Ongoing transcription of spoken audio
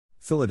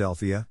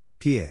Philadelphia,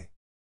 PA.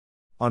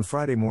 On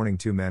Friday morning,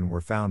 two men were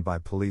found by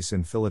police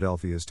in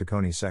Philadelphia's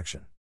Tacony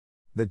section.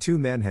 The two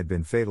men had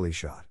been fatally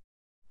shot.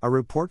 A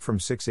report from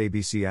 6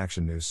 ABC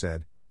Action News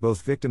said,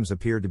 both victims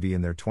appeared to be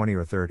in their 20s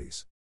or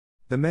 30s.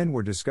 The men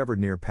were discovered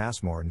near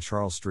Passmore and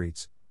Charles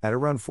Streets. At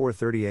around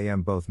 4:30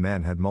 a.m. both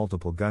men had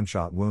multiple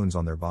gunshot wounds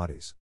on their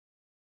bodies.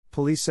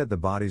 Police said the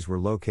bodies were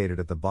located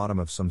at the bottom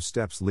of some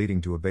steps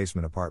leading to a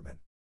basement apartment.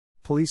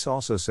 Police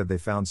also said they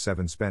found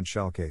 7 spent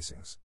shell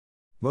casings.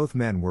 Both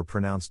men were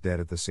pronounced dead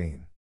at the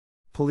scene.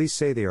 Police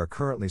say they are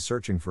currently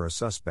searching for a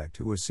suspect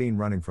who was seen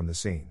running from the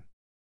scene.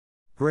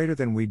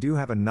 We do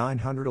have a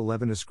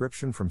 911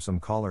 description from some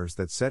callers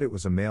that said it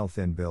was a male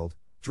thin build,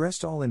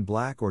 dressed all in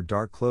black or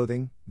dark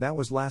clothing, that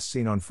was last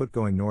seen on foot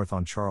going north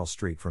on Charles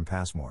Street from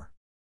Passmore.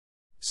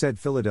 Said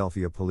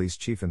Philadelphia Police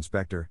Chief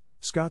Inspector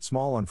Scott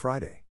Small on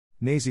Friday.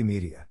 Nazi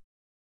Media.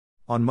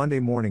 On Monday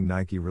morning,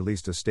 Nike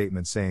released a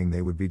statement saying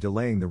they would be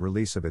delaying the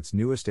release of its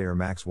newest Air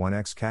Max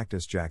 1X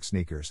Cactus Jack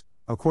sneakers,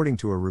 according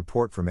to a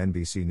report from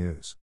NBC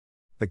News.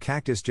 The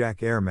Cactus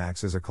Jack Air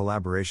Max is a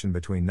collaboration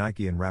between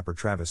Nike and rapper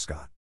Travis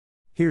Scott.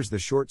 Here's the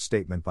short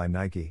statement by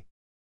Nike.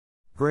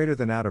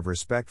 Out of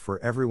respect for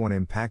everyone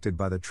impacted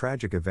by the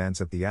tragic events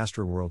at the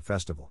Astroworld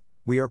Festival,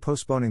 we are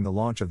postponing the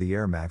launch of the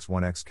Air Max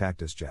 1X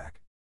Cactus Jack.